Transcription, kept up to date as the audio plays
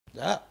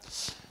За.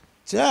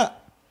 За,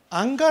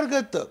 ANGAr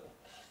гэдэг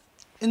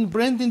энэ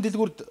брендийн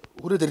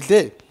дэлгүүрт хүрээд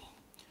ирлээ.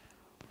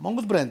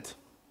 Монгол брэнд.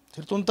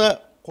 Тэр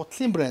дундаа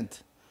гутлын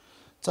брэнд.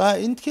 За,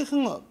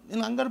 эндхийнхэн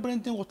энэ ANGAr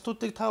брендийн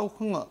гутлуудыг та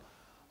бүхэн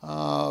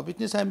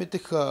бидний сайн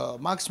мэдих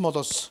Макс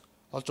Молоос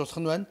олж болох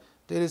нь байна.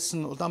 Дээрээс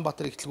нь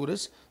Улаанбаатар их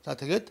дэлгүүрээс. За,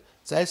 тэгээд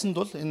зайсанд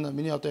бол энэ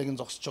миний одоо яг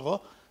зогсож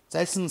байгаа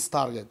Зайсан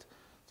Стар гэдэг.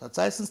 За,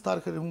 Зайсан Стар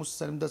гэхээр хүмүүс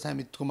заримдаа сайн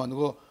мэддэг юм аа.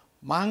 Нөгөө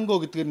манго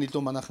гэдгээр нь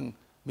илүү манайхан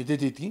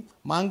мэдээд идэгин.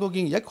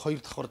 Мангогийн яг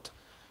хоёр давхард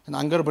энэ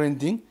ANGAr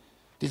брендийн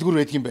дэлгүүр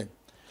байдаг юм байна.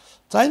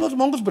 За, энэ бол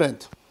Монгол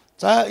брэнд.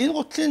 За, энэ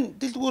гутлын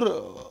дэлгүүр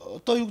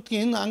одоо юу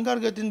гэдгийг энэ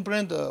ANGAr гэдэг энэ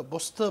брэнд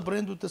бусад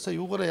брэндүүдээс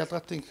юугаараа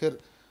ялгаатай юм гэхээр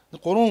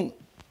гурван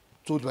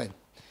зүйл байна.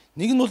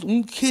 Нэг нь бол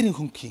үнэхээр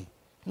хөнгөн.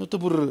 Энэ одоо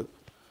бүр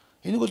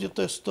энийг бол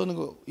одоо ёстой нэг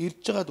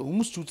ирж байгаад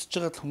өмсч үзэж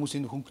байгаад хүмүүс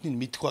энэ хөнгөнийг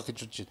мэдэх байх гэж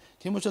бодож байна.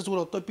 Тийм учраас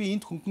зүгээр одоо би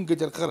энд хөнгөн гэж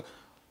ярихаар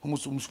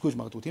хүмүүс өмсөхгүй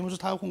магадгүй. Тийм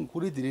учраас та бүхэн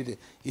хүрээд ирээрээ.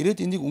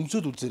 Ирээд энийг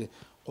өмсөд үзээрэй.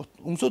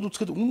 Өмсөд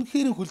үзэхэд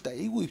үнэхээр хүлд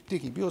айгүй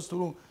өвтэйх юм. Би бас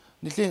түрүүн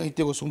нэлээд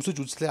хэдийг бас өмсөж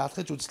үзлээ,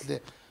 алхаж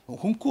үзлээ.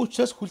 Хөнгөн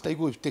учраас хүлд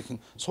айгүй өвтэйх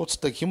нь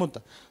сууцтай гэх юм уу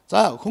та.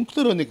 За,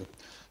 хөнгөлөөрөө нэг.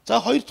 За,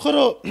 хоёр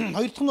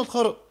дахь нь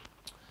болохоор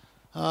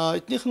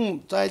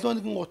эднийхэн за альва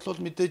нэгэн гутал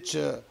бол мэдээж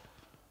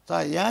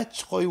за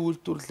яаж гоё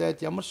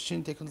үйлдвэрлээд ямар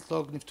шинэ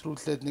технологи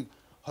нэвтрүүлээд нэг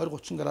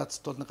 20-30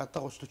 градусд бол нэг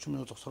гадаа 30-40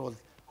 минут зогсрол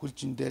хөл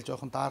жиндэл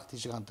жоохон даарт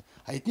тийшээ хандаг.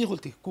 Эднийх бол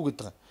тэхгүй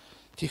гэдэг.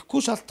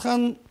 Тэхгүй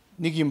шалтгаан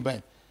нэг юм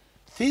байна.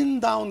 Thin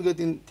down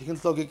гэдэг энэ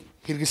технологиг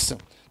хэрэгэлсэн.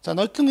 За,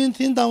 нодлон энэ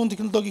thin down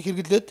технологиг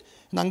хэрэглээд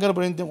энэ ANGAr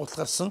брендийн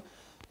гутал гарсан.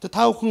 Тэгээ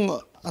та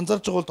бүхэн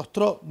анзаарж байгаа бол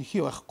дотроо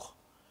нэхий байхгүй.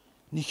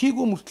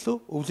 Нэхийгүй мөртлөө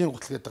өвлийн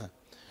гутал гэдэг.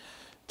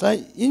 За,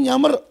 энэ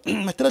ямар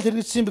материал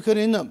хэрэгжсэн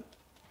бэхээр энэ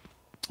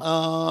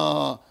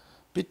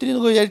бидний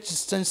нөгөө ярьж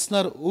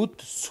занснаар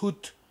өд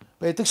сүд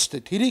байдаг шүү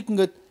дээ. Тэрийг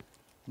ингээд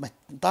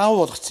даав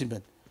болгоцсон юм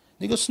байна.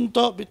 Нэг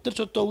өсөндөө бид нар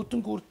ч одоо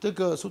өдөн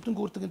гүрдэг, сүдэн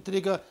гүрдэг энэ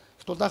тэрийг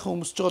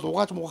дулаахан өмсөж жоод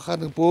угааж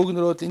муухаар нэг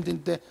бөөгнөрөө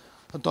энд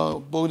одоо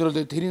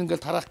бөөгнөрөө тэрийг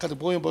ингээд тараах гэдэг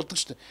боо юм болдог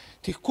шүү дээ.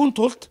 Тэгхүүн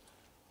тулд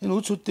энэ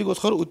өд сүдийг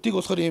болохоор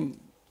ийм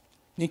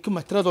нэгэн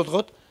материал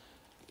болгоод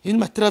энэ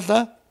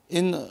материалаа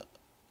энэ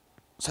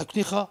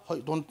савхныхаа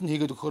дунд нь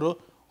хийгээд өгөхөөрөө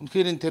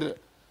үнэхээр энэ тэр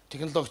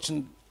технологи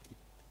чинь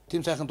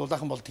тийм сайхан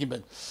дулаахан болдго юм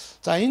байна.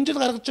 За, энэ жил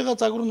гаргаж байгаа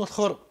загвар нь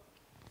болохоор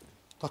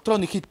дотроо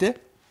нэхийтэй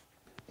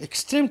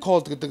extreme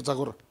cold гэдэг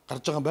загвар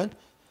гарч байгаа юм байна.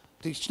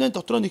 Тэгчнээ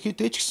дотроо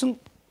нэхийтэй ч гэсэн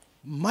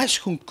маш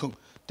хөнгөн.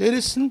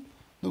 Дээрэс нь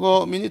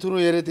нөгөө миний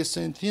түрүү яриад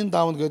байсан thin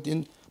down гэдэг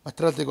энэ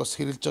материалыг бас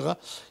хэрэглэж байгаа.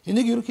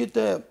 Энийг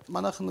ерөнхийдөө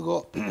манайх нөгөө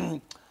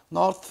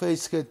North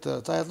Face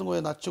гэдэг за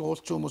ялангуяа над шиг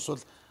уулчин хүмүүс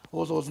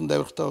бол уулын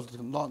давирахтаа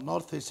бол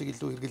North Face-ийг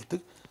илүү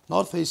хэрэглэдэг.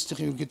 North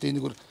Face-ийн ерөнхийдөө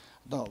энийг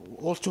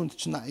уулчин үнд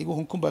чинь айгүй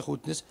хөнгөн байх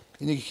үүднээс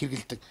энийг их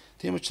хэрэглэдэг.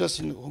 Тийм учраас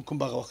энэ хөнгөн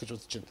байгаа байх гэж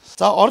бодож байна.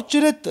 За, орж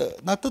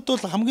ирээд надад бол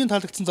хамгийн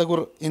таалагдсан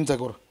загвар энэ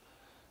загвар.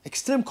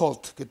 Extreme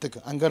Cold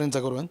гэдэг ANGAR-ын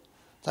загвар байна.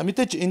 За,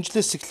 мэдээж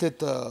энэжлээс эхлээд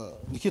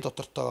нэхий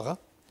дотортой байгаа.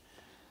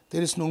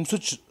 Дээрээс нь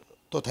өмсөж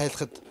одоо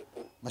тайлахад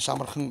маш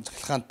амархан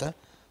цахилгаантай.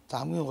 За,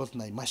 хамгийн гол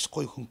нь маш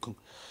гоё хөнгөн.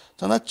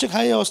 За, над шиг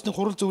хаяа усны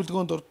хурал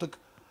зөвлөгөөнд ордог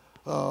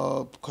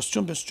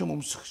костюм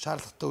өмсөх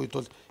шаардлагатай үед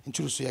бол энэ ч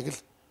юусэн яг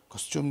л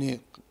костюмны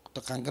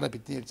одоо гангараа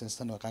бидний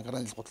занстан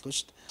гангараа л гутал байна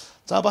шүү дээ.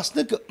 За, бас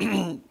нэг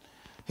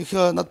их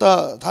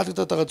надад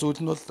таалагдаад байгаа зүйл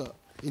нь бол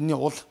энэний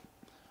уул.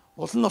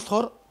 Уул нь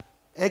болохоор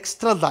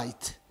extra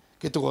light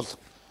гэдэг уул.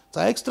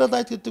 За, extra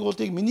light гэдэг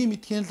уулыг миний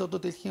мэдхийн л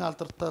одоо дэлхийн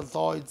алдартай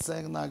Lloyd,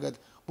 Zegna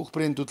гэдэг бүх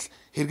брэндүүд л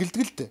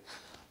хэрэгэлдэг л дээ.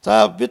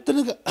 За, бид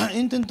нар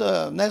энэ тэнд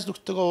найз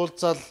нөхдөйгөө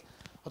уулзаал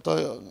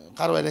одоо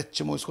гар бариад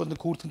ч юм уу эсвэл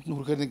нэг хүүрдэнд нь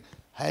хүрэхээр нэг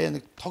хаяа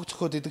нэг тог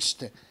зөхиод идэг шүү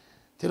дээ.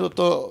 Тэр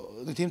одоо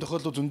нэг тийм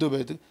тохиолдол зөндөө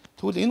байдаг.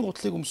 Тэгвэл энэ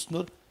гутлыг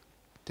өмснөөр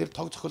тэр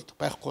тог зохиолд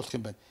байхгүй болох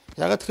юм байна.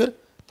 Ягаад тэгэхээр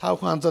та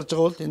бүхэн анзаарж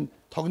байгаа бол энэ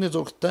тогны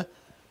зурагтай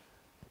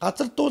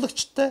газар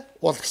дуулагчтай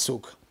уул гэсэн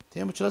үг.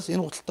 Тийм учраас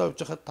энэ гуталтай явж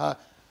байхад та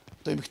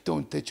одоо эмэгтэй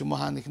үнтэй ч юм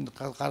уу хаа нэгэнд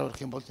гар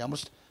барих юм бол ямар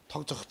ч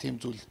тог зохих тийм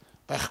зүйл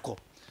байхгүй.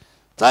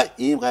 За,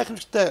 ийм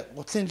гайхамшигтай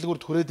гутлын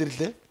дэлгүүрт хүрээд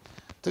ирлээ.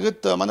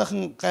 Тэгэд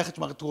манайхан гайхаж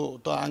магадгүй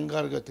одоо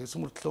ANGAR гэдэг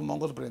тэгсэн мөртлөө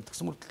Монгол брэнд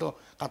тэгсэн мөртлөө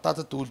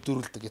гадаадд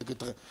үйлдвэрлэдэг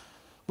гэдэг.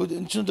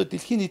 Энэ ч одоо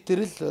дэлхийн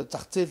нийтээр л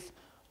зах зээл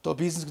одоо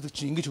бизнес гэдэг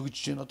чинь ингэж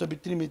хөгжиж байна. Одоо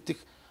бидний мэдих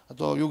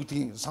одоо юу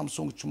гэдгийг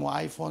Samsung ч юм уу,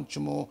 iPhone ч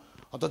юм уу,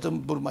 одоо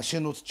бүр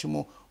машинууд ч юм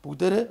уу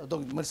бүгдээрээ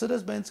одоо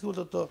Mercedes-Benz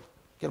гэвэл одоо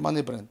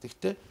Германы брэнд.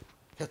 Гэхдээ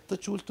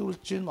Хятадч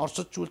үйлдвэрлэж байна,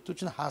 Оросч үйлдвэрлэж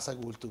байна, хаасааг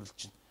үйлдвэрлэж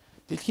байна.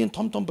 Дэлхийн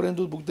том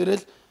брэндүүд бүгдээрээ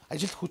л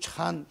ажил хүч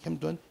хаана хямд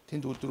байна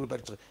тэнд үйлдвэрүүд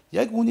барьж байгаа.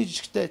 Яг үүний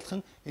жишгтэй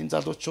адилхан энэ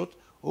залуучууд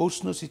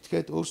өөрснөө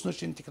сэтгээд, өөрснөө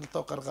шинэ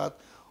технологи гаргаад,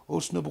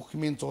 өөрснөө бүх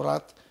юмыг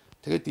зураад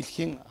тэгээд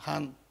дэлхийн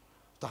хаана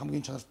одоо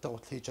хамгийн чанартай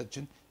гутал хийж чадж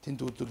байна тэнд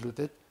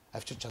үйлдвэрлүүлээд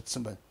авчирч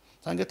чадсан байна.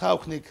 За, ингээд та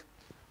бүхнийг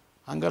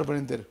ANGAR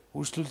брэндээр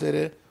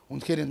үргэлжлүүлээрээ.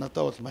 Үнэхээр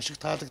надад бол маш их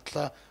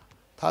таалагдсан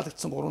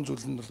 3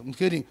 зүйл нь бол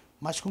үнэхээр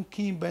маш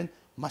хөнгөн юм байна,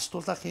 маш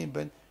дулаахан юм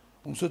байна.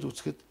 Өмсөд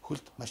үзэхэд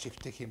хөлд маш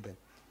эвтэйх юм байна.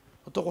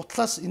 Одоо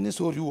гутлаас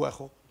энэс өөр юу байх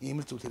вэ? Ийм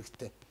л зүйл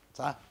хэрэгтэй.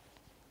 За,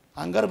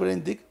 ANGAR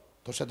брендийг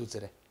туршаад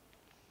үзээрэй.